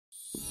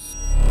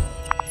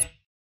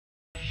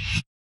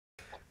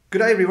Good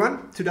day,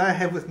 everyone. Today I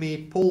have with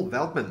me Paul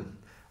Veldman,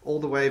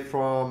 all the way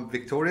from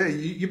Victoria.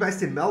 You're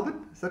based in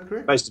Melbourne, is that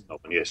correct? Based in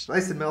Melbourne, yes.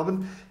 Based in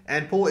Melbourne.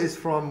 And Paul is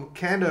from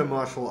Kando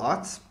Martial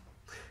Arts.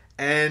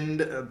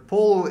 And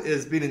Paul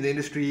has been in the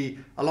industry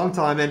a long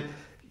time. And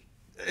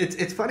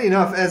it's funny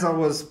enough, as I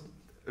was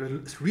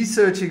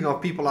researching of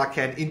people I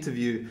can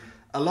interview,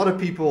 a lot of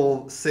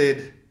people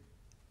said,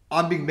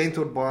 I'm being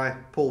mentored by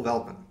Paul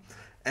Veldman.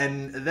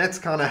 And that's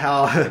kind of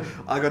how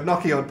I got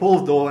knocking on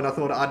Paul's door, and I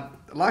thought I'd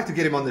like to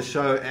get him on the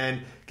show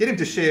and get him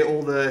to share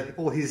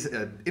all his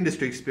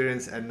industry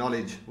experience and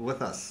knowledge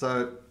with us.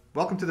 So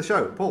welcome to the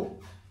show, Paul.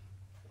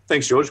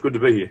 Thanks, George. Good to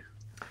be here.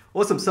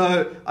 Awesome.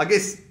 So I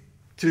guess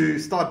to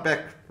start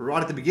back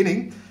right at the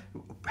beginning,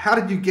 how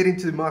did you get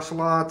into martial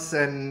arts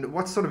and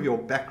what's sort of your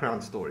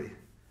background story?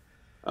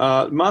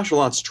 Martial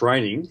arts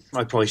training,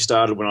 I probably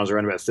started when I was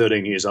around about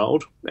 13 years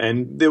old,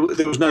 and there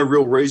was no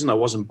real reason. I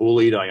wasn't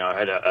bullied. I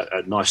had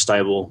a nice,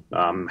 stable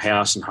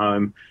house and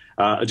home.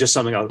 Just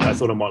something I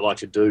thought I might like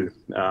to do.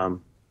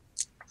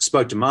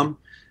 Spoke to Mum.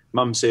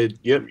 Mum said,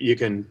 yep, you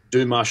can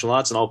do martial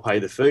arts and I'll pay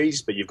the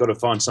fees, but you've got to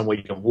find somewhere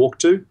you can walk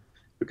to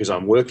because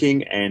I'm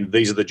working, and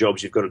these are the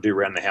jobs you've got to do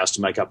around the house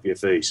to make up your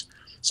fees.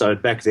 So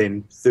back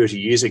then, 30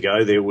 years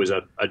ago, there was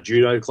a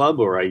judo club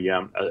or a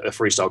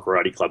freestyle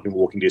karate club in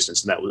walking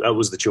distance, and that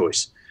was the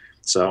choice.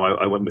 So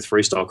I went with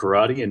freestyle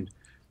karate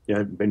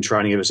and been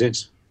training ever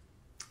since.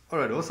 All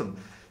right, awesome.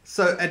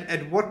 So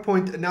at what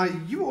point, now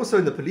you were also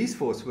in the police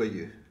force, were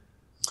you?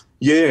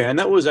 Yeah, and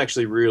that was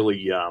actually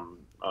really,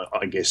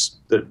 I guess,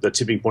 the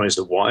tipping point as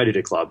to why I did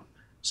a club.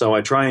 So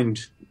I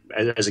trained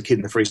as a kid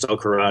in the freestyle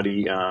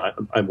karate.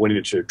 I went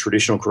into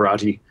traditional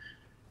karate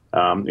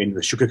in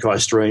the Shukakai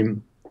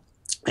stream.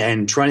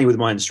 And training with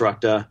my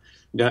instructor,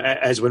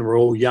 as when we're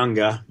all young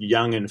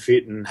and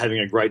fit and having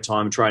a great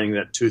time training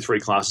that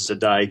 2-3 classes a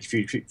day,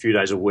 few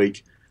days a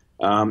week.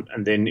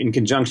 And then in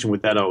conjunction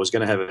with that, I was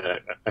going to have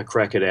a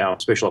crack at our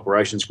special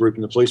operations group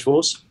in the police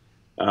force.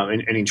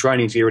 And in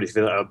training to get ready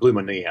for that, I blew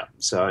my knee out.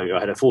 So I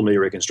had a full knee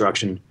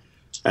reconstruction.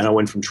 And I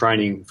went from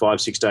training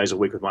 5-6 days a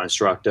week with my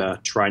instructor,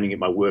 training at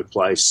my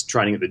workplace,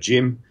 training at the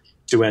gym,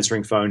 to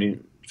answering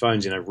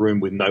phones in a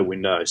room with no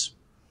windows.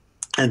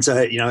 And so,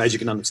 as you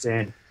can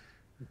understand,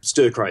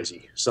 stir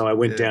crazy. So I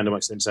went down to my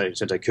sensei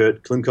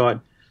Kurt Klimkite,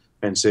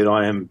 and said,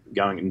 I am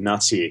going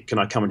nuts here. Can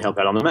I come and help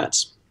out on the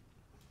mats?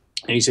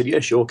 And he said,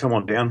 yeah, sure, come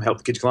on down, help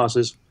the kids'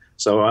 classes.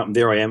 So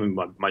there I am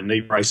in my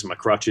knee brace and my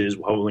crutches,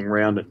 hobbling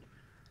around, and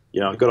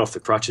I got off the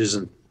crutches,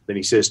 and then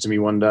he says to me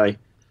one day,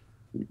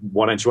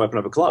 why don't you open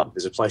up a club?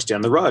 There's a place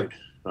down the road.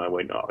 And I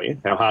went, oh yeah,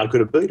 how hard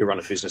could it be to run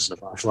a business in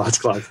a martial arts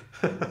club?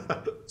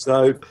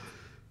 So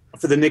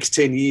for the next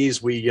 10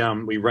 years, we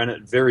ran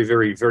it very,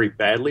 very, very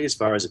badly as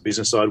far as the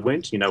business side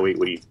went.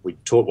 We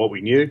taught what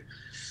we knew.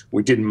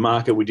 We didn't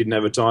market. We didn't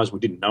advertise. We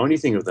didn't know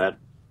anything of that.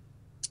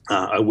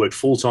 I worked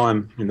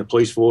full-time in the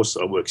police force.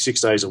 I worked 6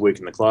 days a week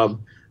in the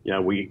club.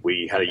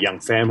 We had a young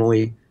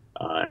family,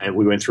 and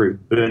we went through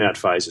burnout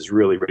phases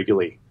really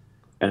regularly.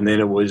 And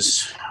then it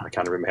was, I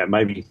can't remember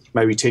how,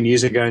 maybe 10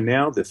 years ago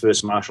now, the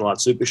first martial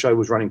arts super show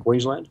was run in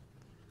Queensland.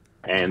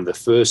 And the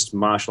first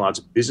martial arts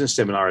business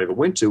seminar I ever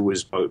went to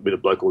was with a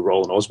bloke called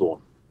Roland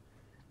Osborne.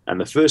 And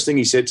the first thing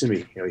he said to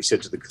me, he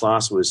said to the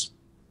class was,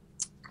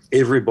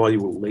 everybody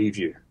will leave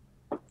you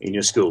in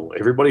your school.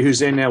 Everybody who's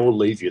there now will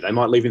leave you. They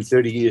might leave in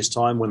 30 years'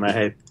 time when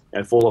they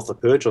fall off the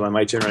perch, or they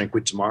may turn around and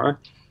quit tomorrow.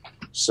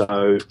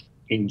 So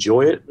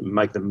enjoy it,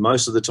 make the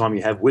most of the time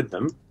you have with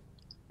them,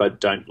 but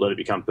don't let it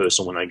become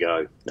personal when they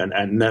go.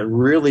 And that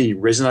really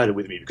resonated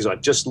with me because I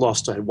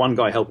had one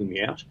guy helping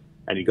me out,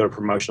 and he got a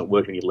promotion at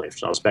work and he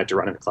left. And I was back to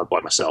running the club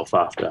by myself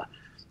after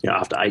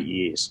 8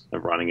 years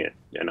of running it.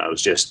 And I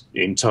was just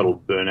in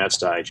total burnout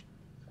stage.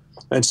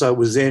 And so it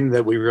was then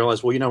that we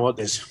realized, well, you know what,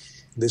 there's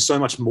so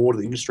much more to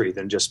the industry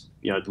than just,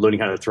 learning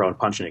how to throw and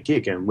punch and a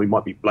kick. And we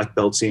might be black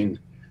belts in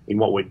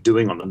what we're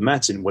doing on the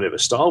mats in whatever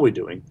style we're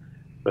doing.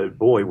 But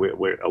boy,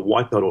 we're a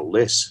white belt or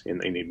less in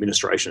the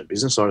administration and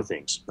business side of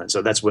things. And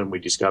so that's when we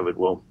discovered,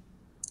 well,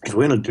 if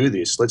we're going to do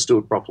this, let's do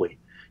it properly.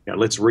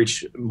 Let's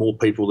reach more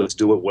people. Let's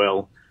do it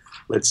well.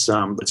 Let's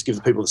give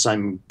the people the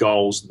same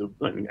goals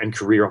and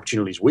career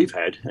opportunities we've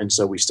had. And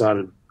so we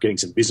started getting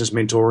some business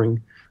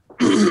mentoring.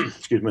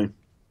 Excuse me.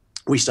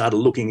 We started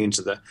looking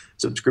into the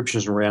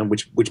subscriptions around,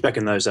 which back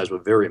in those days were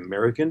very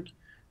American.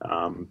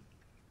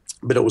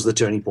 But it was the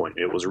turning point.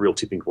 It was a real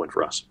tipping point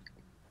for us.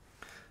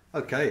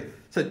 Okay,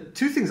 so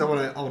two things I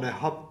want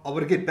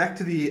to get back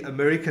to the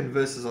American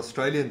versus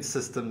Australian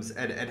systems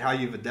and how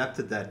you've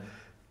adapted that.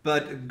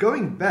 But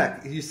going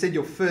back, you said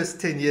your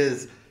first 10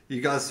 years, you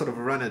guys sort of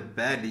ran it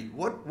badly.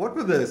 What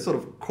were the sort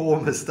of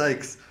core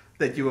mistakes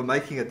that you were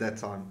making at that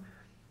time?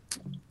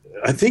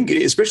 I think,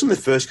 especially in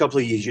the first couple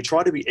of years, you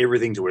try to be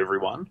everything to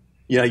everyone.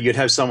 You'd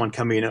have someone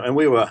come in, and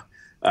we were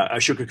a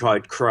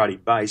Shukakai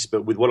karate base,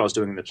 but with what I was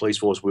doing in the police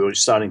force, we were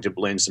starting to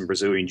blend some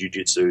Brazilian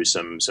jiu-jitsu,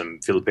 some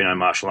Filipino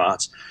martial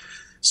arts.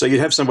 So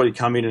you'd have somebody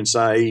come in and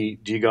say,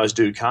 do you guys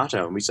do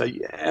kata? And we say,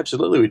 yeah,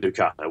 absolutely we do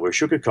kata. We're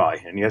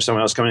Shukakai. And you have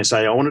someone else come in and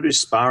say, I want to do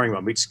sparring. I'm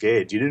a bit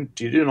scared. Do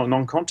you do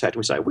non-contact? And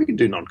we say, we can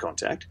do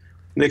non-contact.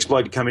 Next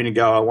bloke to come in and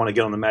go, I want to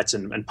get on the mats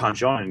and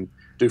punch on and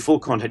do full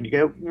contact. And you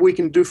go, we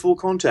can do full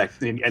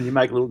contact. And you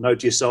make a little note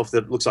to yourself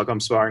that it looks like I'm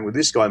sparring with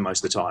this guy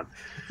most of the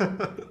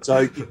time.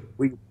 So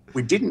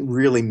we didn't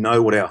really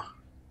know what our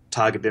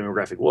target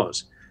demographic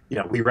was.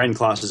 We ran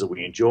classes that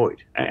we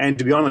enjoyed. And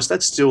to be honest,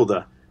 that's still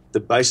the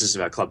basis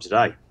of our club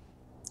today.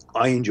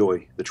 I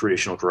enjoy the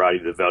traditional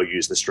karate, the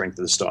values, the strength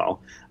of the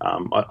style.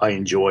 I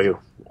enjoy,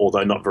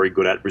 although not very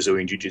good at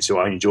Brazilian Jiu-Jitsu,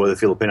 I enjoy the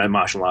Filipino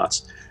martial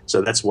arts.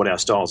 So that's what our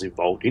style's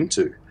evolved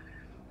into.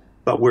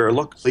 But we're a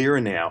lot clearer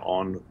now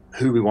on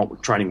who we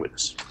want training with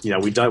us.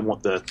 We don't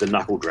want the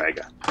knuckle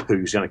dragger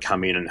who's going to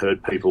come in and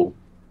hurt people,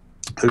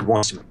 who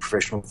wants to be a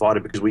professional fighter,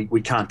 because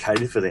we can't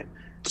cater for them.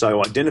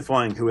 So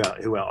identifying who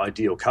our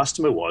ideal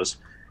customer was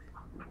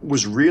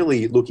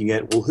really looking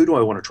at, well, who do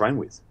I want to train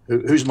with?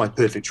 Who's my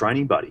perfect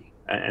training buddy?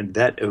 And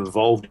that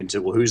evolved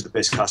into, well, who's the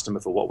best customer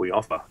for what we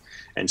offer?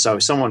 And so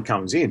if someone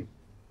comes in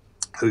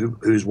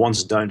whose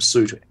wants don't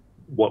suit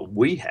what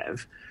we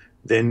have,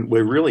 then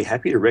we're really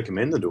happy to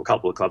recommend them to a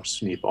couple of clubs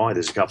nearby.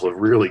 There's a couple of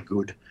really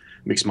good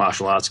mixed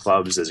martial arts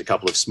clubs. There's a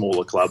couple of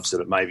smaller clubs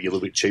that are maybe a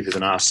little bit cheaper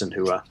than us and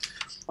who are,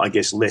 I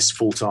guess, less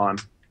full-time.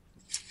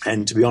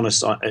 And to be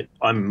honest,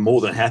 I'm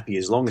more than happy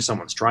as long as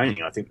someone's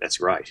training. I think that's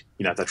great.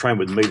 If they train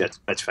with me,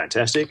 that's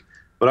fantastic.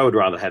 But I would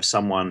rather have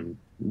someone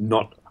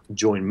not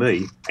join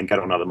me and go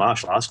to another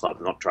martial arts club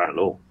and not train at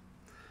all.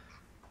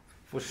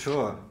 For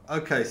sure.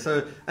 Okay,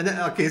 so, and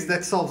I guess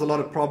that solves a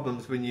lot of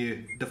problems when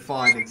you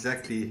define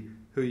exactly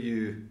who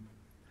you...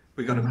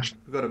 We got a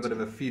bit of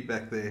a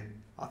feedback there.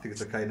 I think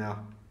it's okay now.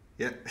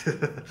 Yeah.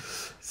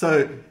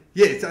 So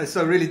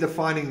really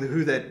defining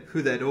who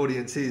that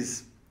audience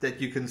is, that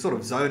you can sort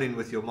of zone in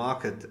with your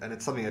market, and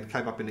it's something that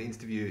came up in the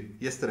interview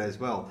yesterday as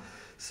well.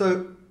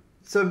 So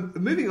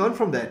moving on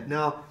from that,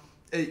 now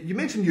you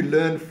mentioned you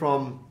learned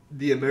from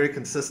the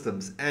American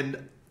systems,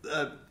 and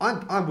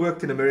I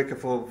worked in America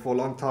for a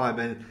long time,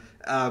 and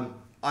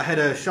I had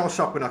a shell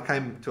shock when I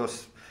came to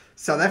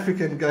South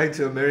African going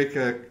to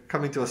America,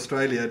 coming to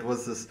Australia. It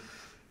was this,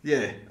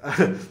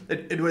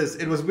 it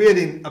was weird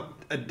in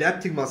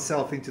adapting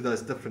myself into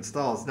those different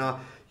styles.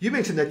 Now, you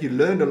mentioned that you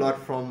learned a lot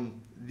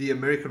from the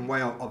American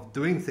way of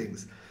doing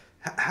things.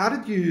 How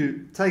did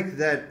you take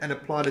that and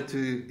apply it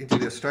into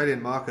the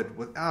Australian market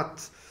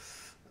without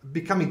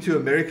becoming too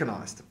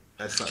Americanized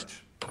as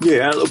such?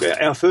 Yeah, look,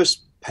 our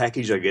first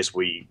package, I guess,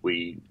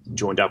 we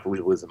joined up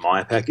with the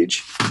Maya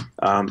package.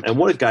 And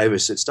what it gave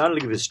us, it started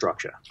to give us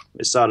structure.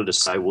 It started to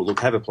say, well, look,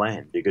 have a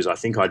plan, because I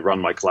think I'd run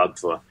my club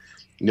for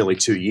nearly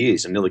 2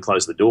 years and nearly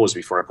closed the doors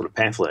before I put a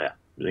pamphlet out.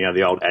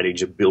 The old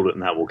adage of build it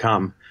and they will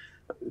come.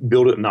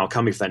 Build it and they'll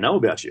come if they know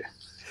about you.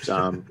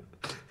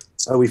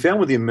 So we found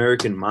with the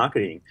American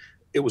marketing,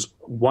 it was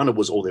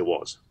all there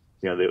was.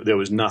 There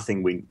was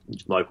nothing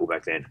local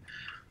back then.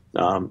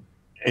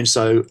 And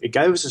so it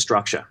gave us a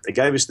structure. It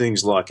gave us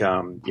things like,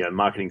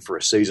 marketing for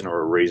a season or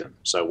a reason.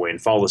 So when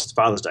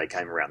Father's Day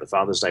came around, the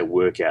Father's Day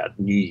workout,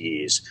 New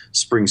Year's,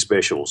 spring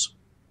specials,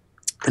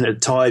 and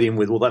it tied in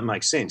with, well, that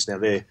makes sense. Now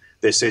their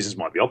seasons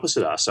might be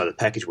opposite us, so the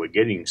package we're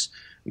getting is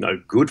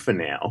no good for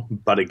now,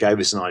 but it gave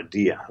us an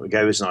idea. It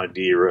gave us an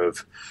idea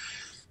of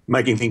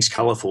making things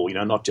colourful,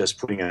 not just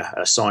putting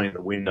a sign in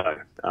the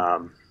window.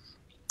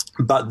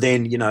 But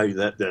then,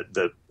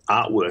 the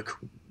artwork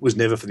was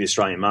never for the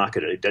Australian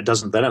market. They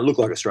don't look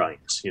like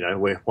Australians. I know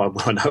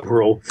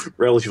we're all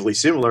relatively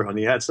similar on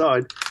the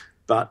outside,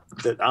 but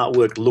the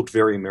artwork looked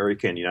very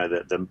American.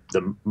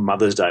 The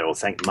Mother's Day or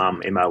Thank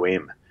Mum,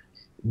 MOM,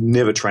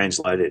 never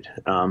translated.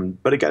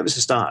 But it gave us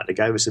a start. It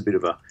gave us a bit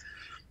of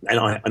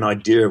an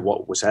idea of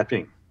what was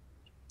happening.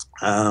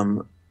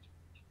 The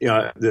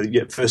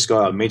first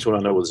guy I mentored,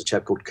 I know, was a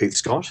chap called Keith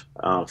Scott,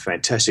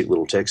 fantastic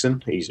little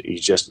Texan. He's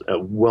just a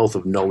wealth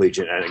of knowledge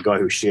and a guy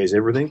who shares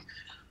everything.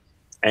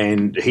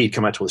 And he'd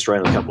come out to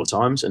Australia a couple of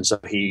times, and so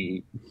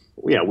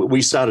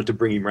we started to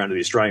bring him around to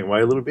the Australian way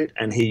a little bit,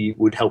 and he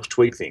would help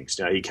tweak things.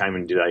 He came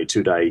and did a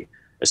 2-day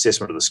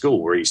assessment of the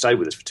school where he stayed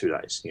with us for 2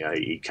 days.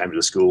 He came to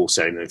the school,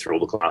 sat in there through all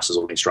the classes,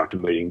 all the instructor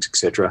meetings,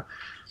 etc.,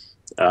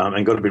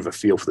 and got a bit of a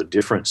feel for the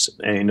difference.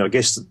 And I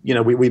guess,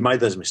 we made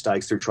those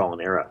mistakes through trial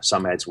and error.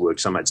 Some ads worked,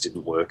 some ads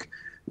didn't work.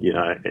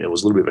 And it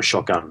was a little bit of a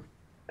shotgun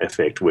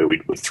effect where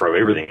we'd throw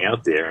everything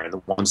out there, and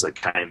the ones that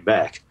came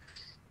back,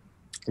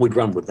 we'd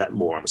run with that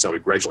more. And so we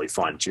gradually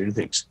fine-tune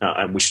things.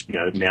 And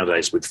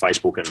nowadays with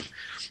Facebook and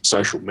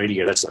social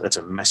media, that's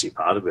a massive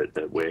part of it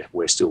that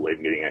we're still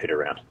even getting our head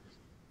around.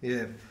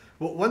 Yeah.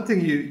 Well, one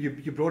thing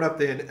you brought up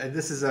there, and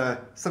this is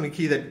something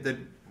key that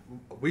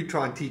we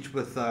try and teach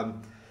with,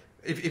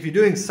 if you're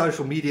doing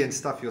social media and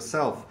stuff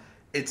yourself,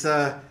 it's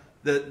the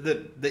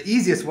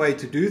easiest way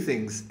to do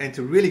things and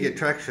to really get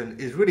traction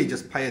is really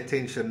just pay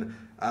attention.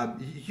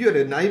 You had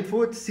a name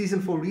for it,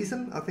 Season for a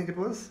Reason, I think it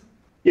was.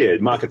 Yeah,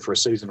 market for a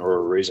season or a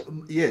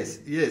reason. Yes.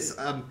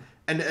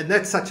 And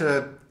that's such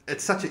an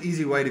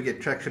easy way to get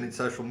traction in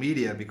social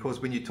media, because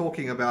when you're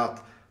talking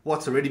about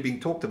what's already being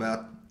talked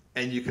about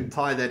and you can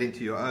tie that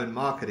into your own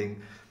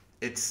marketing,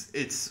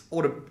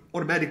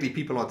 automatically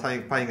people are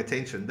paying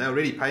attention. They're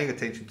already paying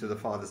attention to the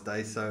Father's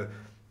Day, so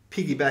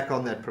piggyback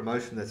on that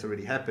promotion that's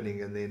already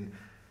happening and then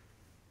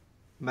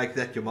make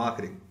that your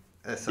marketing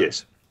as such.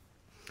 Yes.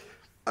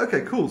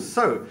 Okay, cool.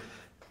 So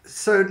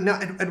now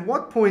at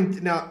what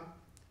point, now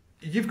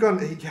you've gone,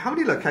 how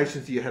many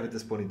locations do you have at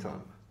this point in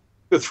time?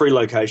 We've got 3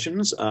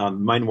 locations.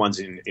 Main one's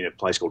in a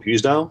place called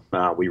Hughesdale.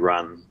 We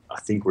run, I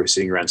think we're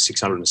seeing around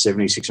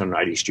 670,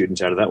 680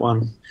 students out of that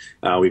one.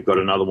 We've got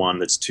another one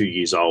that's 2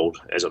 years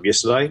old as of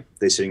yesterday.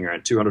 They're sitting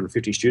around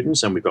 250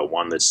 students, and we've got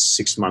one that's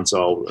 6 months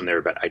old, and they're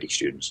about 80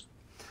 students.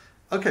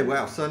 Okay,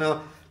 wow. So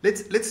now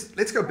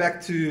let's go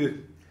back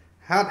to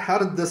how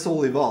did this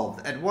all evolve?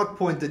 At what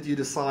point did you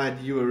decide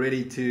you were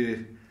ready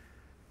to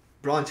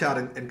branch out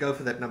and go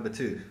for that number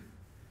 2?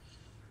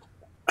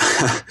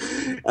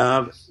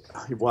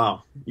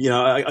 Wow.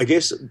 I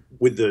guess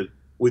with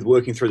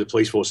working through the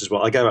police force as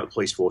well, I gave up the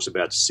police force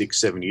about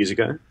 6-7 years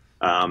ago.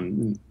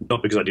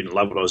 Not because I didn't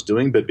love what I was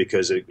doing, but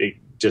because it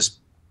just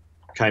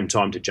came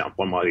time to jump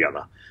one way or the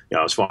other.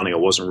 I was finding I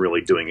wasn't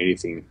really doing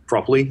anything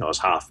properly. I was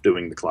half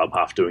doing the club,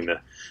 half doing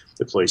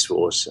the police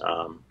force.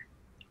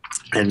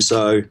 And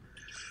so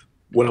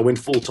when I went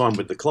full-time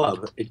with the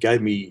club, it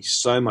gave me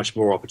so much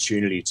more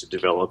opportunity to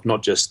develop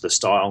not just the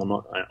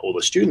style or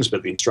the students,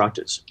 but the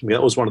instructors. I mean,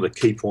 that was one of the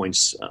key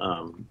points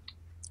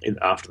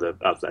after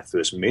that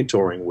first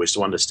mentoring, was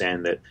to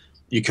understand that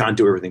you can't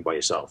do everything by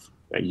yourself.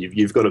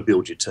 You've got to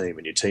build your team,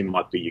 and your team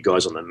might be your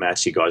guys on the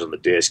mats, your guys on the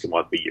desk, it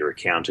might be your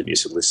accountant, your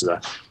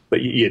solicitor,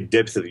 but your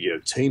depth of your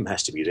team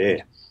has to be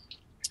there.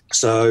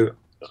 So,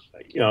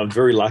 I'm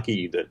very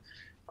lucky that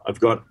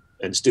I've got,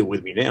 and still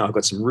with me now, I've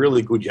got some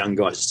really good young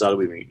guys that started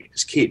with me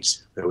as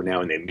kids that are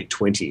now in their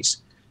mid-20s.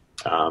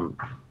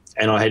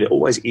 And I had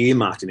always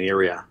earmarked an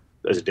area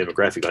as a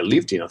demographic I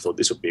lived in. I thought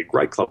this would be a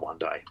great club one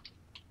day.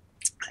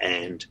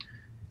 And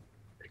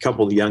a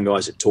couple of the young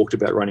guys had talked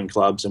about running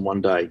clubs, and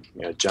one day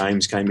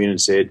James came in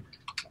and said,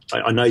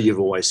 I know you've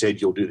always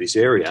said you'll do this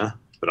area,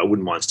 but I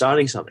wouldn't mind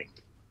starting something.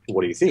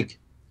 What do you think?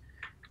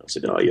 I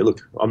said, oh, yeah,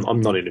 look,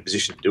 I'm not in a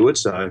position to do it,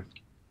 so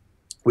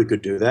we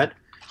could do that.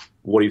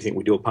 What do you think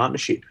we do a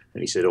partnership?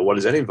 And he said, oh, what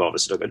does that involve? I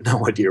said, I've got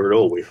no idea at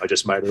all. I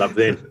just made it up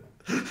then.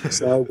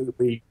 So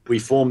we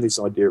formed this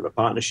idea of a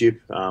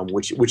partnership,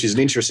 which is an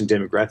interesting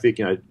demographic.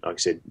 Like I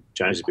said,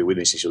 James has been with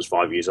me since he was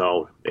 5 years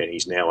old, and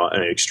he's now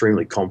an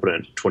extremely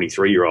competent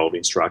 23-year-old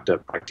instructor,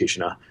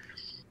 practitioner.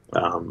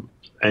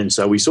 And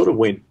so we sort of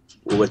went,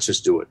 well, let's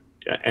just do it.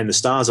 And the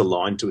stars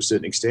aligned to a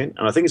certain extent.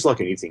 And I think it's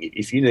like anything.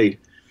 If you've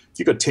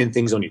got 10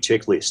 things on your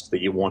checklist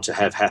that you want to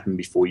have happen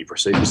before you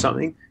proceed with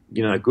something,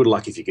 good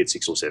luck if you get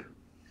 6 or 7.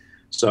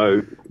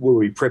 So were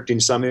we prepped in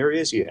some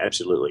areas? Yeah,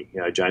 absolutely.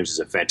 James is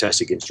a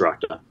fantastic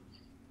instructor.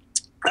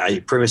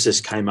 A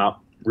premises came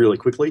up really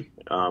quickly,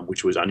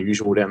 which was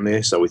unusual down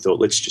there. So we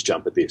thought, let's just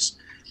jump at this.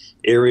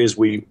 Areas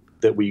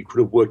that we could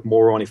have worked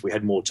more on if we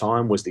had more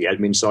time was the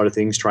admin side of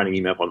things, training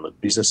him up on the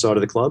business side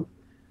of the club.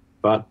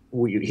 But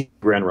we hit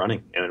the ground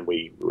running, and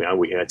we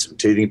had some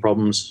teething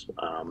problems.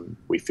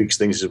 We fixed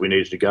things as we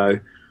needed to go.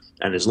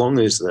 And as long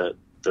as the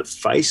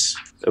face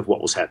of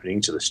what was happening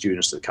to the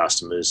students, to the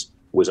customers,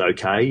 was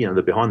okay,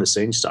 the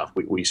behind-the-scenes stuff,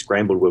 we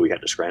scrambled where we had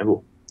to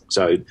scramble.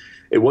 So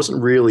it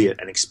wasn't really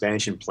an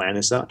expansion plan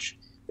as such.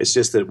 It's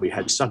just that we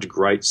had such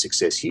great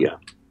success here.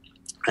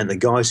 And the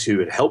guys who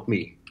had helped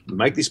me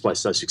make this place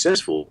so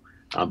successful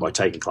by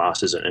taking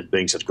classes and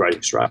being such great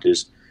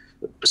instructors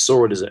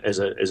saw it as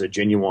a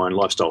genuine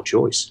lifestyle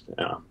choice.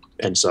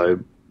 And so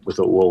we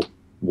thought, well,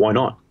 why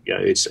not?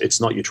 It's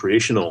not your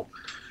traditional,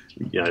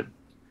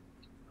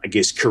 I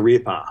guess, career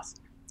path.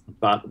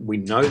 But we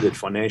know that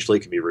financially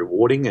it can be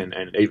rewarding,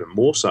 and even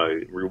more so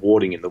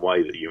rewarding in the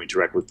way that you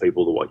interact with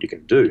people, to what you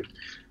can do.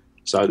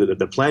 So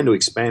the plan to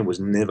expand was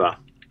never,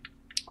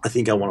 I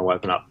think I want to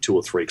open up 2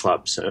 or 3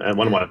 clubs. And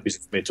one of my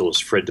business mentors,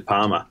 Fred De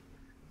Palma,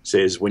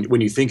 says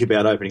when you think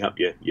about opening up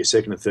your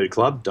second and third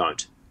club,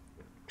 don't.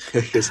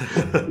 because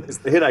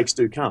the headaches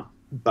do come.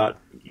 But,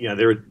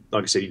 there are,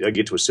 like I said, they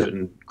get to a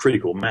certain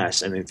critical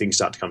mass, and then things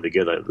start to come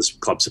together. The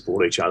clubs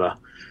support each other.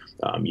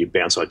 You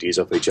bounce ideas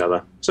off each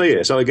other. So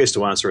I guess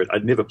to answer it,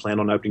 I'd never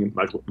planned on opening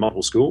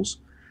multiple schools,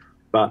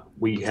 but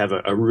we have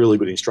a really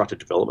good instructor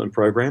development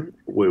program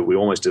where we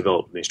almost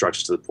develop the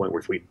instructors to the point where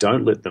if we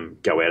don't let them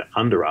go out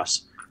under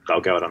us, they'll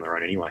go out on their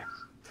own anyway.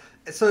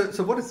 So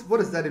what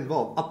does that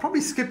involve? I'll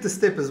probably skip the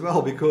step as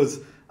well, because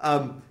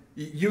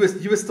you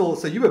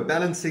were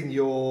balancing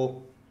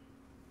your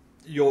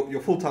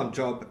full-time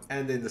job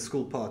and then the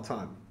school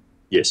part-time.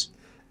 Yes.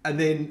 And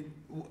then,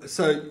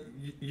 so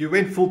you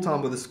went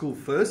full-time with the school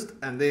first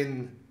and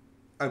then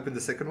opened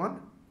the second one?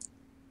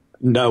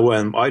 No,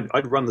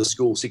 I'd run the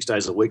school 6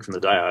 days a week from the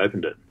day I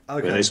opened it.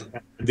 Okay.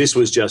 This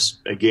was just,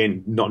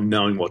 again, not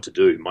knowing what to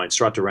do. My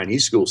instructor ran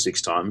his school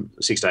 6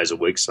 days a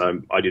week,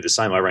 so I did the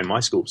same. I ran my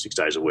school 6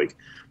 days a week.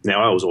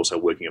 Now, I was also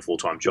working a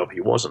full-time job.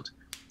 He wasn't.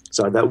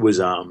 So that was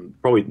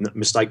probably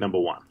mistake number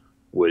one,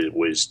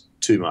 was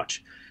too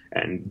much.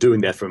 And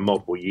doing that for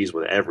multiple years,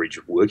 where the average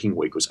working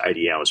week was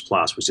 80 hours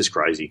plus, was just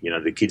crazy.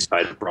 The kids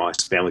paid a price,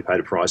 the family paid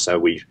a price, so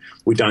we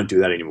don't do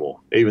that anymore.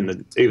 Even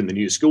the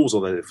new schools,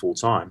 although they're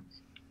full-time,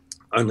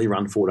 only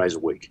run 4 days a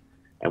week.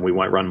 and we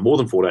won't run more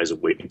than 4 days a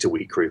week until we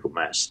hit critical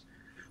mass.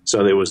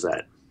 So there was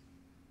that.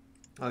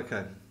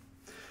 Okay.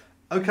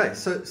 Okay,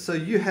 so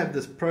you have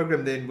this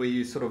program then where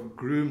you sort of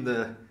groom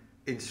the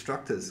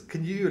instructors.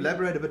 Can you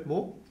elaborate a bit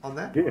more on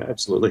that? Yeah,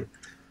 absolutely.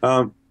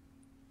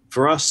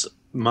 For us,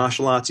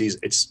 martial arts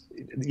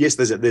yes,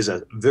 there's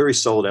a very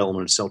solid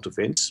element of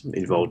self-defense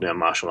involved in our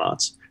martial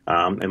arts.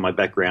 And my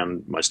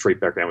background, my street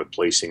background with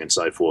policing and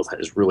so forth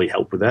has really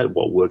helped with that,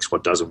 what works,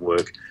 what doesn't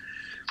work.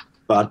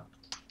 But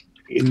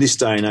in this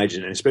day and age,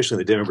 and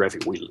especially in the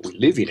demographic we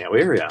live in, our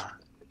area,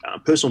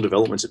 personal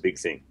development's a big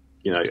thing.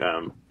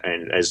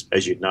 And as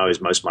you know,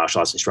 as most martial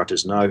arts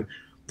instructors know,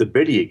 the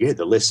better you get,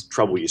 the less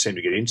trouble you seem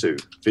to get into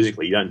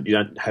physically. You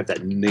don't have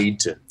that need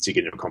to get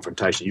into a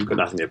confrontation. You've got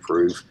nothing to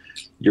prove.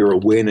 Your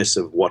awareness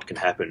of what can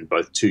happen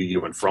both to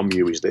you and from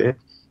you is there.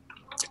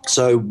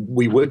 So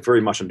we work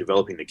very much on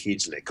developing the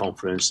kids and their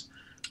confidence.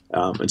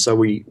 And so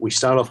we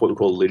start off what we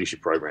call a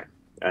leadership program.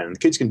 And the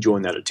kids can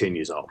join that at 10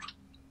 years old.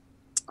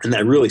 And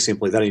that really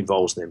simply, that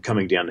involves them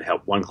coming down to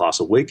help one class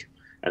a week.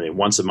 And then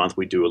once a month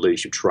we do a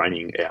leadership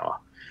training hour.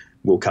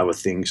 We'll cover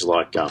things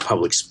like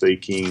public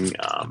speaking,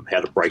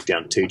 how to break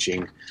down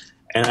teaching.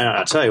 And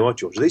I tell you what,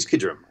 George, these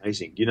kids are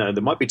amazing.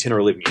 They might be 10 or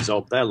 11 years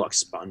old. They're like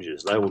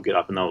sponges. They will get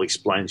up and they'll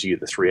explain to you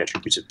the 3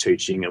 attributes of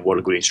teaching and what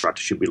a good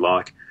instructor should be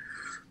like.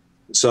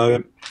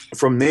 So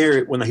from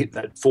there, when they hit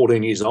that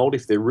 14 years old,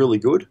 if they're really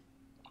good,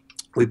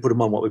 we put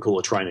them on what we call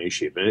a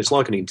traineeship. And it's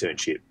like an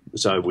internship.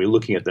 So we're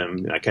looking at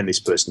them, can this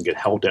person get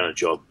held down a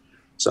job?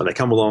 So they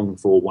come along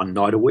for one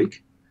night a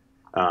week.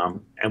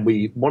 And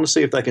we want to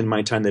see if they can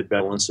maintain their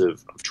balance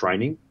of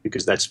training,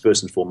 because that's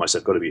first and foremost,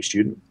 they've got to be a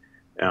student.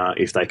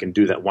 If they can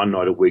do that one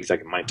night a week, they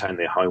can maintain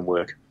their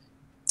homework,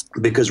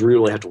 because we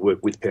really have to work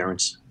with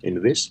parents into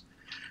this.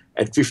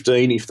 At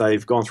 15, if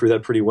they've gone through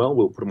that pretty well,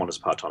 we'll put them on as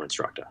a part-time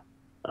instructor.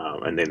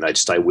 And then they'd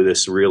stay with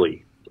us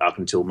really up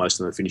until most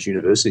of them finish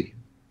university.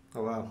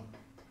 Oh, wow.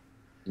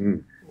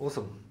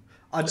 Awesome.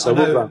 So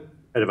we've out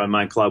of our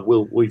main club,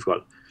 we've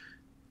got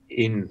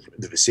in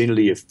the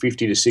vicinity of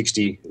 50 to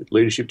 60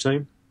 leadership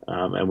team,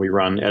 and we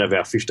run out of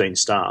our 15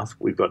 staff,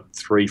 we've got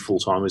 3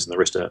 full-timers and the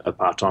rest are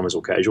part-timers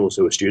or casuals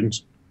who are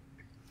students.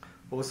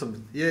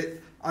 Awesome. Yeah,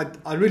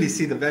 I really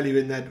see the value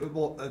in that.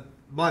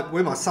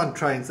 Where my son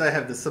trains, they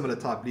have the similar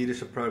type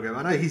leadership program.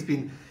 I know he's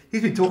been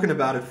talking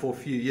about it for a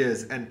few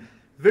years, and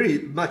very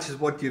much is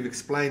what you've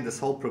explained, this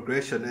whole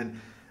progression and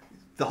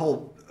the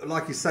whole,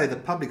 like you say, the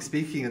public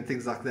speaking and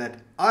things like that.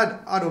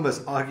 I'd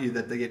almost argue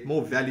that they get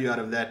more value out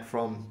of that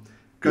from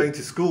going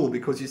to school,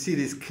 because you see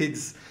these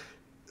kids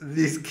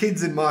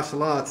in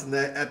martial arts, and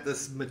they're at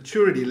this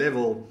maturity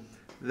level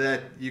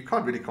that you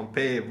can't really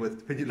compare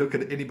with when you look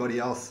at anybody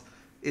else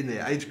in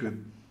their age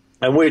group.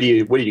 And where do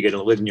you get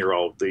an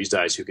 11-year-old these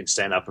days who can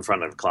stand up in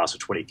front of a class of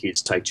 20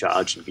 kids, take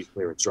charge and give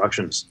clear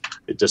instructions?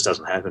 It just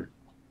doesn't happen.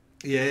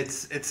 Yeah,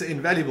 it's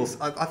invaluable.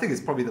 I think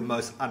it's probably the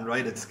most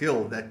underrated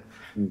skill,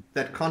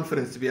 that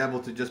confidence to be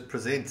able to just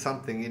present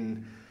something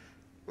in,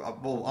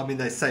 well, I mean,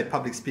 they say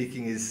public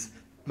speaking is,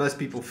 most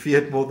people fear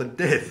it more than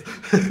death.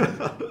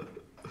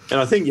 And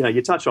I think,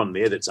 you touch on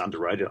there that's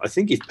underrated. I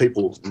think if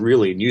people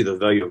really knew the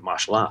value of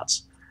martial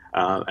arts,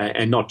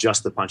 and not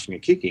just the punching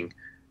and kicking,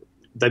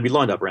 they'd be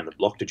lined up around the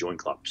block to join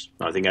clubs.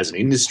 And I think as an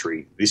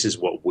industry, this is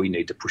what we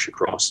need to push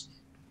across,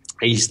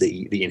 is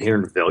the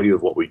inherent value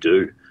of what we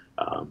do.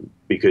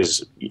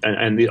 Because,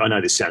 and I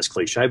know this sounds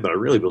cliche, but I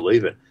really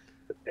believe it.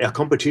 Our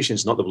competition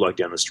is not the bloke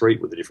down the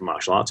street with a different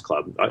martial arts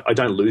club. I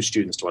don't lose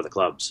students to other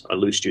clubs. I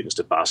lose students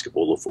to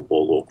basketball or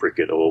football or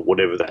cricket or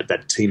whatever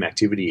that team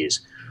activity is.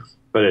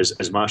 But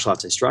as martial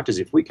arts instructors,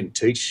 if we can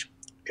teach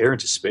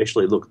parents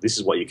especially, look, this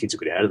is what your kids will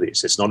get out of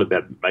this. It's not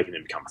about making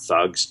them become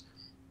thugs.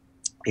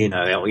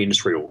 Our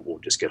industry will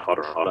just get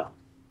hotter and hotter.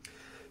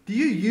 Do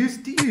you use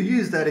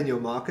that in your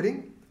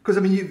marketing? Because, I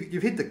mean,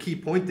 you've hit the key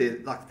point there.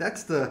 Like,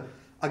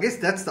 I guess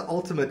that's the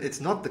ultimate. It's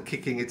not the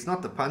kicking, it's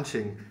not the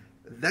punching.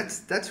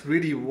 That's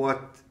really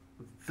what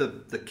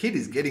the kid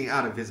is getting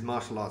out of his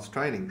martial arts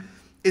training.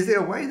 Is there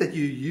a way that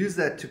you use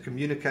that to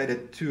communicate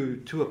it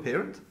to a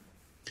parent?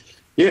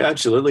 Yeah,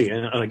 absolutely.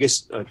 And I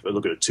guess I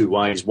look at it 2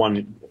 ways.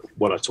 One,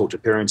 what I talk to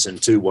parents,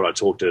 and 2, what I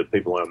talk to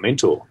people I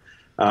mentor.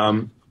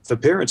 For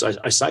parents,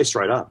 I say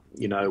straight up,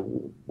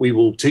 we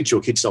will teach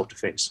your kids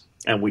self-defense,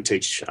 and we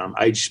teach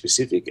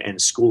age-specific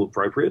and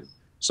school-appropriate.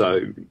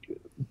 So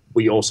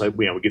we also,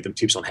 we give them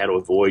tips on how to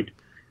avoid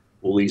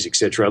bullies,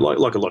 etc.,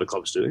 like a lot of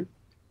clubs do.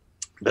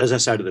 But as I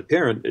say to the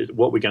parent,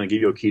 what we're going to give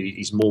your kid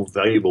is more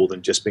valuable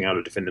than just being able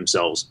to defend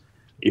themselves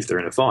if they're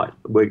in a fight.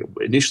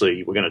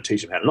 Initially, we're going to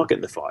teach them how to not get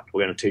in the fight.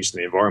 We're going to teach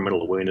them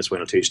environmental awareness. We're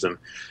going to teach them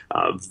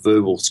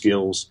verbal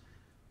skills.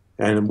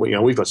 And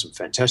we've got some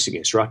fantastic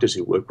instructors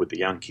who work with the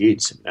young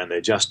kids, and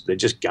they're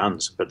just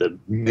guns. But the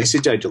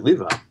message they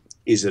deliver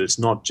is that it's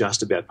not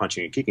just about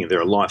punching and kicking. There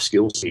are life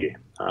skills here.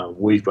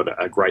 We've got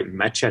a great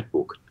Mat Chat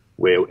book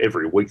where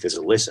every week there's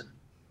a lesson.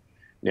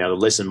 Now, the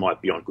lesson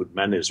might be on good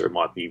manners, or it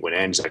might be when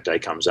Anzac Day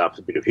comes up,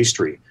 a bit of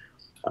history.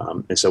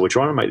 And so we're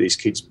trying to make these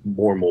kids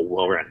more and more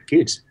well-rounded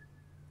kids.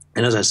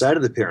 And as I say to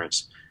the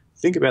parents,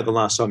 think about the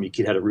last time your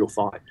kid had a real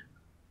fight.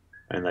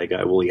 And they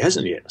go, well, he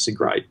hasn't yet. I said,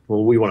 great.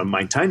 Well, we want to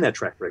maintain that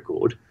track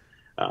record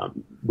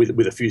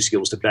with a few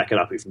skills to back it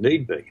up if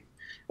need be.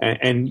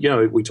 And, you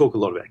know, we talk a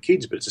lot about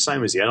kids, but it's the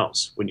same as the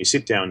adults. When you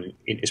sit down,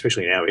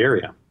 especially in our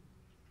area,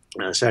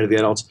 say to the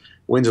adults,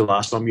 when's the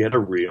last time you had a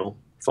real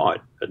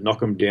fight? A knock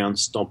them down,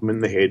 stomp them in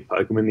the head,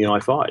 poke them in the eye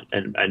fight.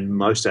 And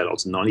most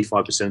adults,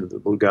 95% of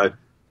them will go,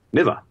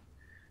 never.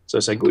 So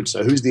I say, good.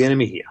 So who's the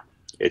enemy here?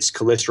 It's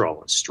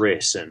cholesterol and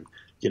stress and,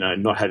 you know,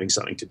 not having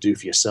something to do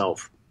for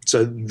yourself.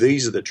 So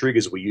these are the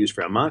triggers we use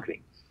for our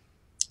marketing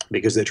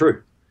because they're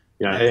true.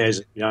 You know,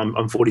 as you know,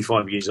 I'm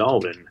 45 years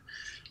old, and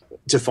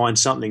to find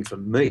something for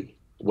me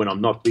when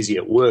I'm not busy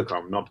at work or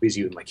I'm not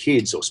busy with my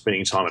kids or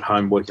spending time at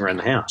home working around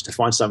the house, to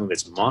find something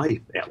that's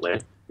my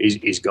outlet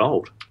is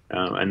gold.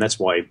 And that's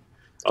why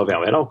of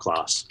our adult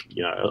class,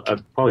 you know,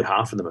 probably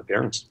half of them are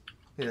parents.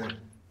 Yeah.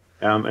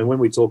 And when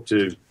we talk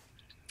to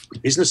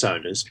business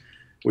owners,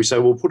 we say,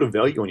 well, put a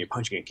value on your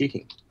punching and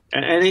kicking.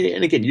 And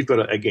again, you've got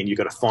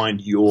to find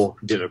your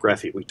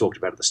demographic we talked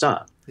about at the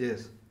start.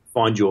 Yes.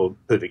 Find your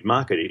perfect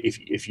market.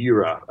 If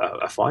you're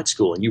a fight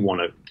school and you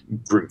want to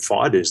groom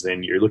fighters,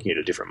 then you're looking at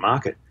a different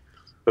market.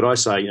 But I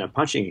say, you know,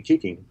 punching and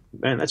kicking,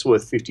 man, that's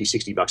worth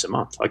 $50-$60 a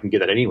month. I can get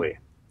that anywhere.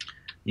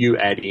 You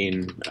add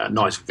in a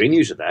nice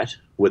venue to that,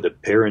 where the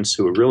parents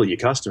who are really your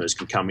customers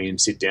can come in,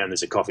 sit down.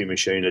 There's a coffee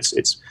machine. It's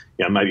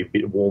you know, maybe a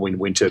bit warm in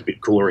winter, a bit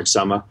cooler in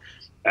summer.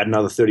 Add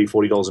another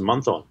 $30-$40 a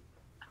month on.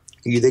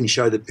 You then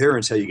show the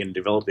parents how you're going to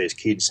develop their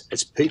kids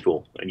as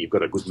people, and you've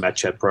got a good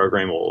match chat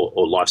program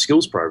or life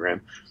skills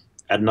program.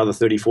 Add another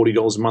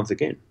 $30-$40 a month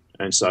again,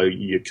 and so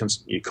you're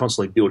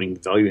constantly building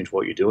value into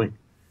what you're doing.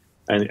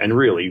 And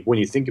really, when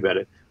you think about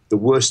it, the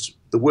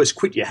worst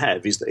quit you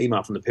have is the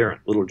email from the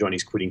parent, little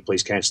Johnny's quitting,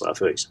 please cancel our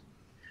fees.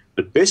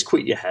 The best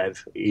quit you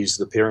have is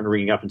the parent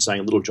ringing up and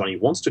saying, little Johnny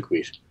wants to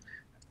quit.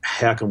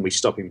 How can we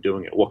stop him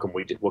doing it? What can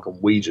we do? What can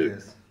we do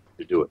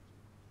to do it?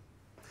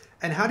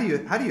 And how do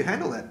you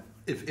handle that?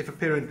 If a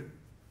parent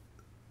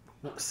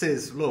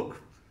says,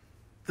 look,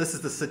 this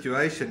is the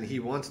situation, he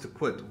wants to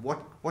quit,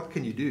 what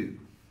can you do?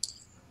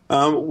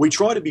 We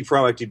try to be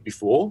proactive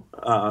before.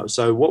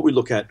 So what we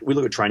look at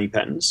training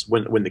patterns.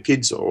 When the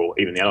kids or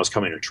even the adults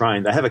come in and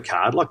train, they have a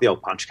card, like the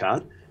old punch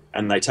card,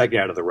 and they take it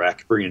out of the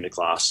rack, bring it into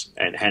class,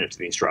 and hand it to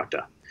the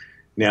instructor.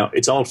 Now,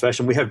 it's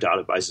old-fashioned. We have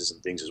databases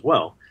and things as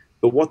well.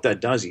 But what that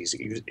does is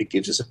it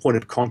gives us a point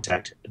of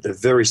contact at the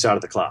very start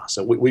of the class.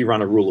 So we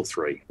run a rule of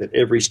 3, that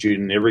every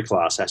student in every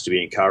class has to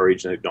be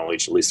encouraged and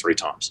acknowledged at least 3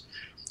 times.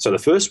 So the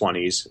first one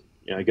is,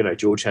 you know, g'day,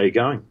 George, how you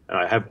going? And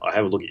I have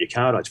a look at your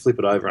card, I flip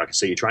it over, and I can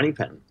see your training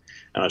pattern.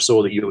 And I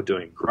saw that you were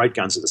doing great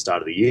guns at the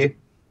start of the year.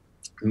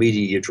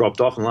 Mid-year, you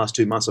dropped off, and the last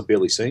 2 months I've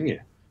barely seen you.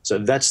 So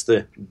that's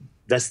the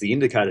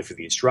indicator for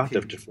the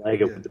instructor to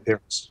flag it with the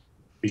parents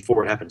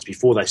before it happens,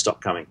 before they stop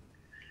coming.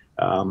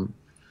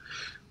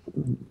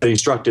 The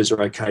instructors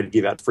are okay to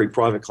give out free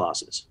private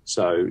classes.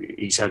 So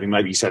he's having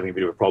a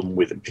bit of a problem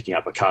with picking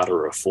up a kata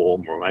or a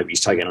form, or maybe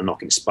he's taking a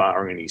knock in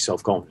sparring and his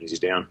self-confidence is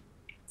down.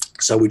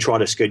 So we try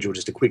to schedule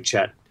just a quick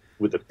chat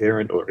with the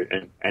parent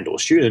or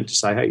student to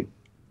say, hey,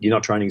 you're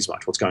not training as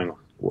much. What's going on?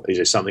 Is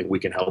there something we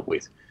can help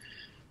with?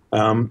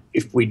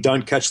 If we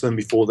don't catch them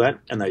before that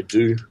and they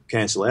do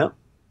cancel out,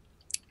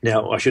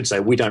 now I should say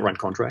we don't run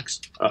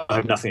contracts. I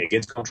have nothing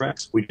against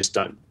contracts. We just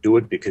don't do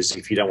it because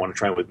if you don't want to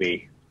train with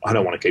me, I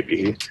don't want to keep you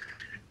here.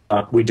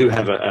 We do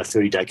have a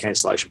 30-day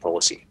cancellation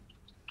policy.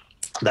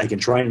 They can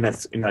train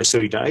in those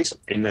 30 days.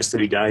 In those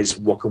 30 days,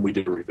 what can we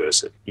do to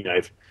reverse it? You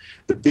know,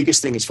 the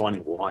biggest thing is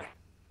finding why.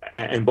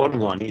 And bottom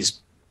line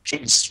is,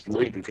 kids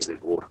leave because they're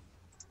bored.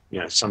 You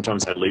know,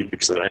 sometimes they leave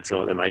because they don't feel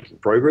like they're making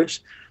progress,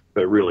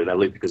 but really they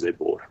leave because they're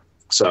bored.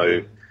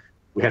 So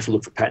we have to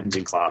look for patterns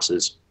in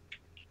classes.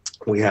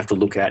 We have to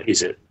look at,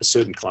 is it a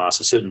certain class,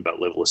 a certain belt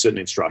level, a certain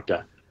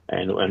instructor,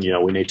 and you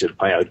know, we need to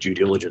pay our due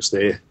diligence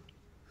there.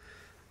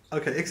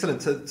 Okay,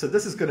 excellent. So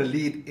this is going to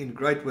lead in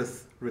great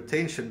with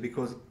retention,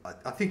 because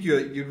I think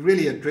you're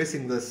really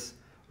addressing this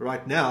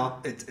right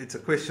now. It's a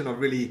question of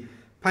really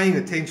paying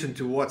attention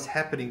to what's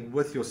happening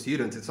with your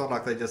students. It's not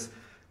like they just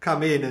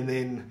come in and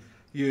then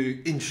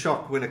you're in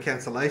shock when a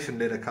cancellation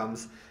letter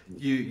comes.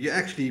 You're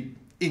actually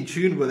in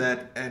tune with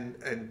that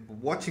and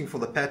watching for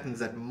the patterns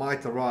that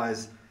might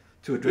arise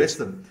to address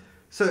them.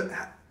 So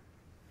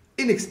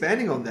in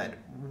expanding on that,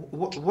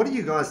 what do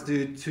you guys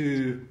do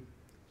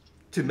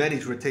to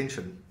manage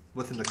retention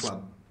within the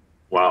club?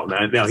 Wow!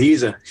 Now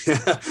here's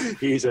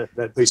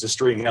that piece of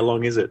string. How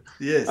long is it?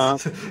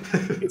 Yes,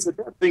 it's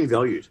about being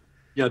valued.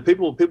 You know,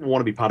 people want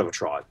to be part of a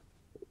tribe.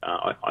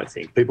 I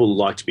think people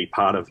like to be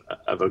part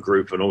of a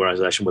group, an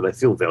organisation where they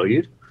feel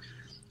valued.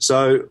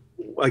 So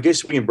I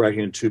guess we can break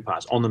it into 2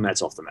 parts: on the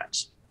mats, off the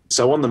mats.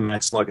 So on the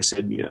mats, like I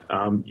said,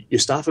 your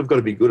staff have got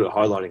to be good at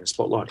highlighting and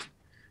spotlighting.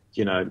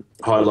 You know,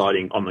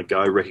 highlighting on the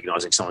go,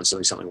 recognising someone's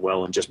doing something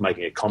well and just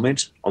making a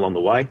comment along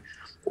the way.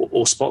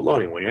 Or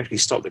spotlighting when you actually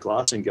stop the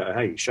class and go,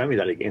 hey, show me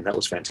that again. That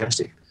was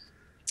fantastic.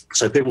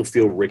 So people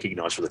feel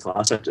recognised for the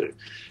class they do.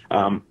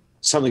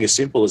 Something as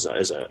simple as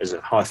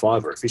a high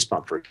five or a fist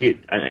bump for a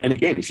kid. And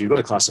again, if you've got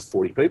a class of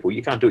 40 people,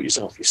 you can't do it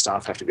yourself. Your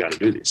staff have to be able to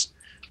do this.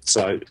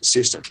 So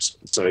systems,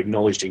 so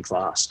acknowledged in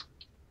class.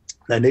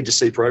 They need to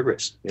see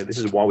progress. This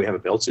is why we have a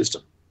belt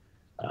system.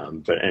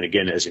 And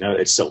again, as you know,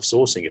 it's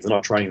self-sourcing. If they're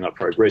not training, they're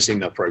progressing,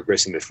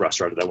 they're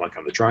frustrated, they won't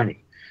come to training.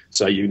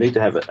 So you need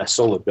to have a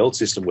solid belt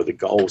system where the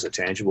goals are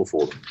tangible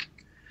for them.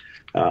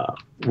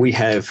 We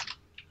have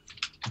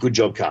good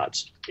job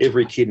cards.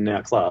 Every kid in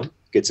our club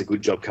gets a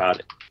good job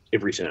card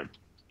every term.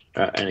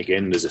 And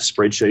again, there's a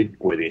spreadsheet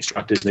where the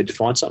instructors need to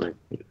find something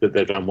that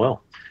they've done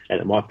well. And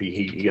it might be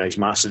he's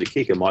mastered a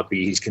kick. It might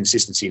be his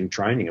consistency in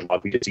training. It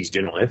might be just his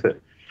general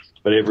effort.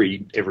 But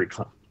every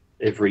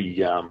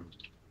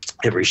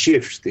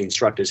shift, the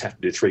instructors have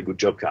to do 3 good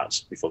job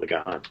cards before they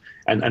go home.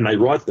 And they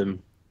write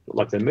them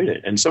like they mean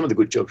it. And some of the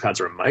good job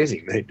cards are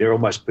amazing. They're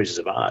almost pieces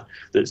of art.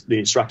 The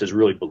instructors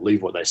really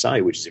believe what they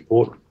say, which is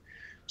important.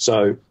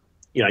 So,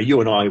 you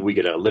and I, we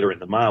get a letter in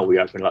the mail, we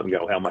open it up and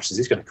go, how much is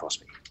this going to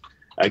cost me?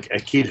 A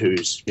kid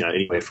who's,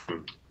 anywhere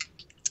from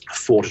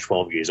 4 to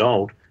 12 years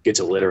old gets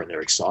a letter and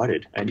they're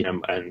excited. And,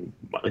 and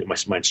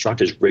my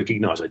instructors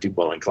recognise I did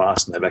well in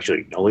class and they've actually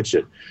acknowledged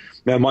it.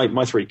 Now,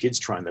 my 3 kids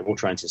train, they've all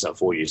trained since they're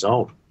 4 years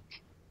old.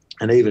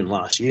 And even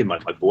last year, my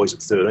boys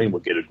at 13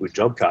 would get a good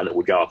job card that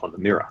would go up on the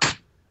mirror,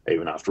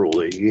 even after all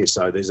these years.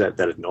 So there's that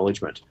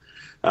acknowledgement.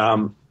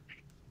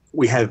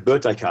 We have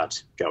birthday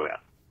cards go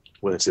out,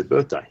 whether it's their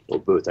birthday or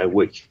birthday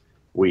week.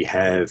 We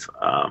have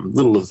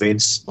little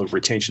events, like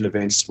retention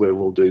events, where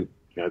we'll do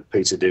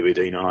pizza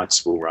DVD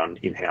nights, we'll run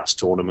in-house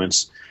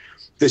tournaments.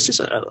 There's just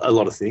a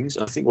lot of things.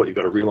 And I think what you've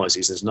got to realise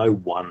is there's no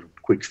one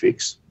quick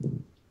fix.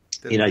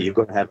 You've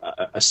got to have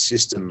a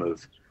system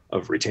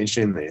of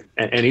retention in there.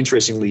 And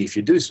interestingly, if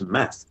you do some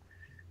math,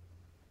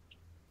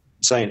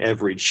 say an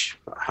average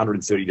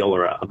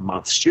 $130 a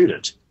month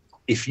student,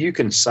 if you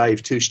can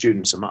save 2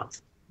 students a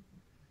month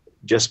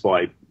just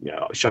by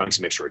showing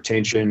some extra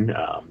attention,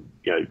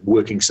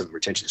 working some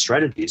retention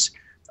strategies,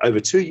 over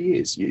 2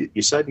 years,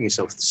 you're saving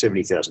yourself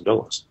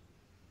 $70,000.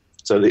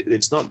 So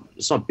it's not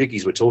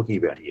biggies we're talking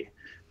about here.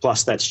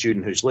 Plus, that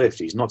student who's left,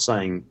 he's not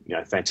saying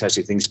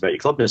fantastic things about your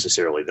club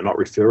necessarily. They're not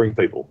referring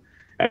people,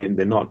 and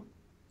they're not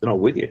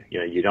with you.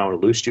 You don't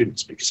want to lose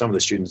students because some of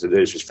the students that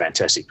there's just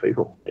fantastic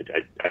people. It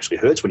actually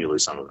hurts when you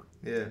lose some of them.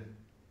 Yeah.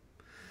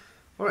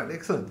 All right,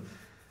 excellent.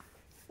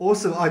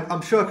 Awesome.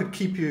 I'm sure I could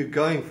keep you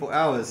going for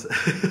hours,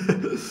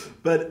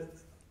 but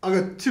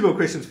I've got 2 more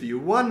questions for you.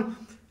 One,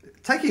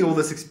 taking all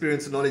this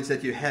experience and knowledge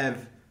that you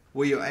have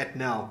where you're at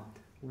now,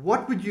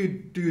 what would you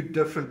do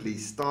differently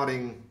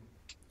starting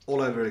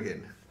all over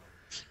again?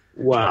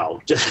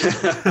 Wow.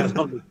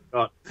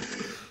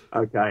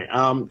 Okay.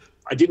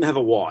 I didn't have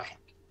a why.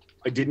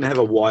 I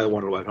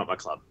wanted to open up my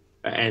club.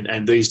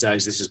 And these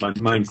days, this is my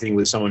main thing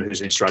with someone who's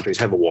an instructor is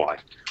have a why.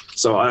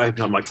 So I opened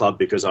up my club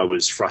because I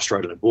was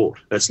frustrated and bored.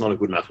 That's not a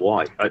good enough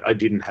why. I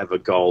didn't have a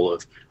goal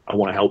of I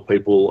want to help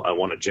people, I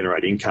want to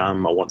generate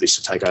income, I want this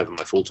to take over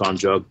my full-time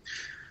job.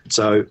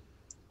 So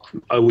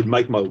I would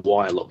make my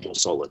why a lot more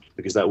solid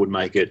because that would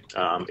make it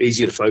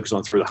easier to focus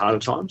on through the harder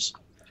times.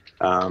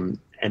 And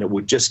it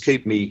would just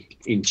keep me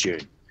in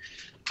tune.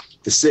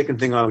 The second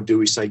thing I would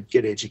do is say,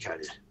 get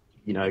educated.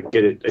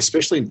 Get it,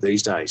 especially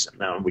these days.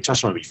 Now, we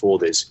touched on it before,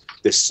 there's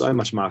so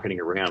much marketing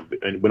around.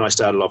 And when I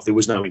started off, there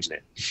was no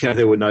internet.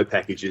 There were no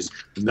packages.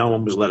 No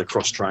one was allowed to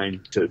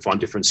cross-train to find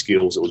different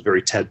skills. It was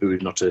very taboo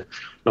not to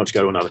go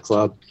to another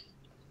club.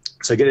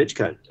 So get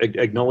educated.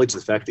 Acknowledge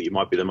the fact that you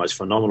might be the most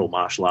phenomenal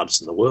martial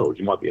artist in the world.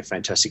 You might be a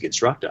fantastic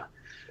instructor.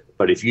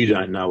 But if you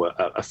don't know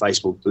a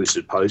Facebook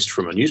boosted post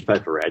from a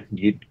newspaper ad,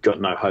 you've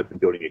got no hope in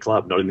building a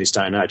club. Not in this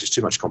day and age. It's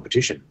too much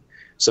competition.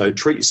 So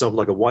treat yourself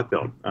like a white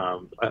belt.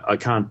 I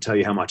can't tell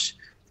you how much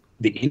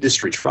the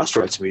industry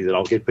frustrates me that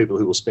I'll get people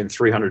who will spend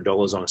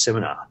 $300 on a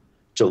seminar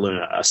to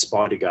learn a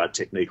spider guard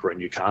technique or a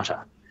new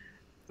kata,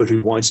 but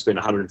who won't spend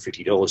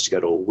 $150 to go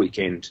to a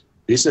weekend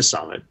business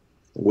summit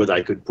where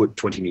they could put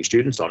 20 new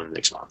students on in the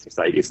next month if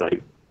they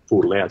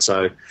pulled it out.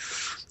 So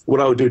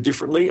what I would do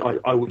differently,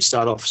 I would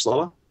start off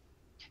slower.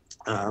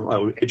 I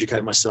would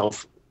educate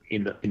myself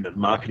in the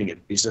marketing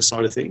and business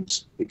side of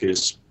things,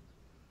 because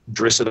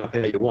dress it up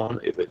how you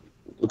want. If it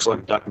looks like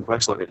a duck and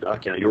quacks like a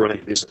duck, you're running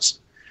a business.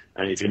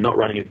 And if you're not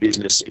running a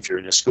business, if you're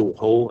in a school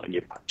hall and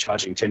you're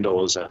charging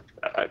 $10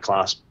 a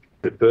class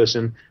per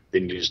person,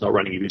 then you're just not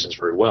running your business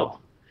very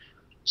well.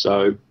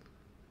 So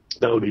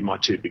that would be my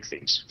 2 big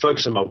things.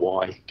 Focus on my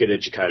why, get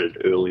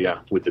educated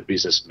earlier with the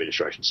business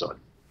administration side.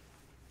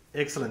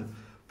 Excellent.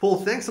 Paul,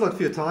 thanks a lot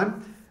for your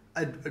time.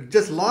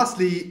 Just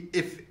lastly,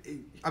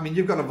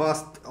 you've got a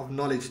vast of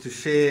knowledge to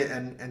share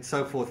and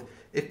so forth.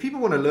 If people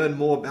want to learn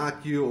more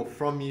about you or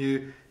from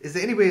you, is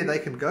there anywhere they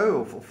can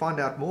go or find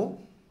out more?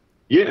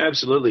 Yeah,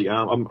 absolutely.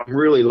 I'm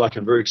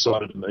very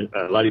excited.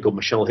 A lady called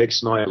Michelle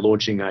Hex and I are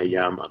launching an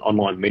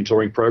online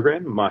mentoring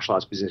program, Martial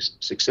Arts Business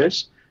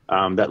Success.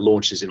 That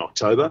launches in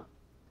October.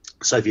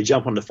 So if you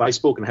jump onto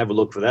Facebook and have a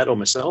look for that, or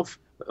myself,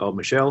 or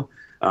Michelle,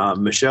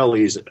 Michelle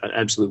is an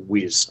absolute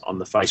whiz on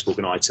the Facebook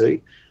and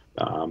IT.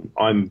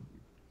 I'm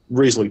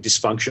reasonably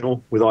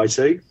dysfunctional with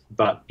IT,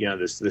 but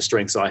the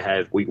strengths I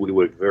have, we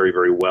work very,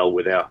 very well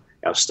with our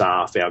our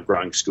staff, our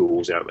growing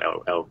schools,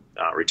 our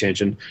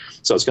retention.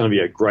 So it's going to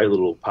be a great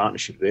little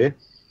partnership there.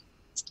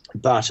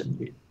 But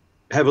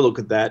have a look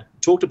at that.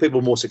 Talk to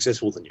people more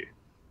successful than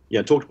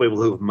you. Talk to people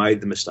who have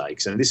made the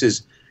mistakes. And this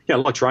is,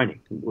 like training.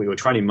 We were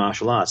training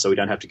martial arts, so we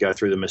don't have to go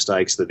through the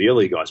mistakes that the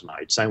early guys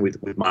made. Same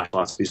with martial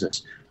arts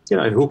business.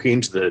 Hook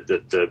into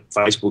the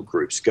Facebook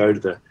groups, go to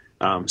the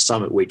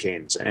summit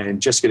weekends, and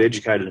just get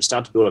educated and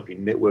start to build up your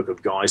network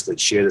of guys that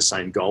share the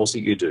same goals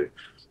that you do.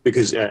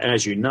 Because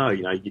as you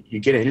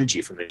get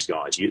energy from these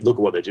guys. You look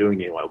at what they're doing,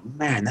 and you're like,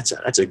 man, that's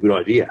a good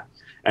idea.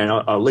 And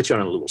I'll let you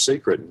on a little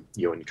secret, and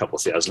you and a couple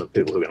of thousand of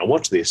people who are going to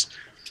watch this.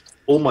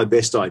 All my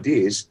best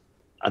ideas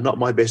are not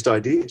my best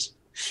ideas.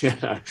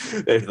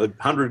 The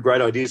 100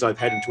 great ideas I've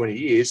had in 20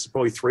 years,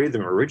 probably 3 of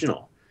them are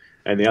original.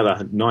 And the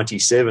other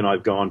 97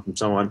 I've gone from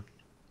someone,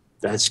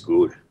 that's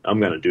good, I'm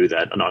going to do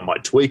that. And I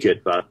might tweak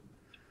it, but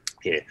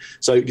yeah.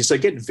 So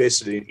get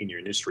invested in your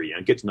industry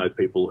and get to know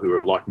people who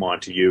are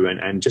like-minded to you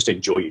and just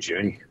enjoy your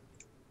journey.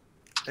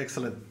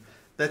 Excellent.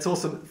 That's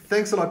awesome.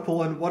 Thanks a lot,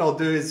 Paul. And what I'll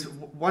do is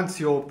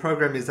once your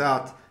program is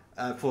out,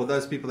 for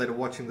those people that are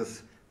watching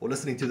this or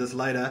listening to this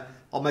later,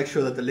 I'll make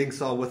sure that the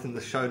links are within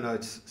the show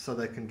notes so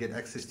they can get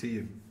access to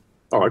you.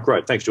 All right,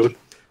 great. Thanks, George.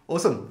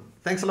 Awesome.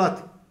 Thanks a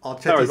lot. I'll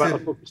chat to you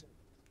soon.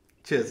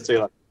 Cheers. See you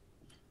later.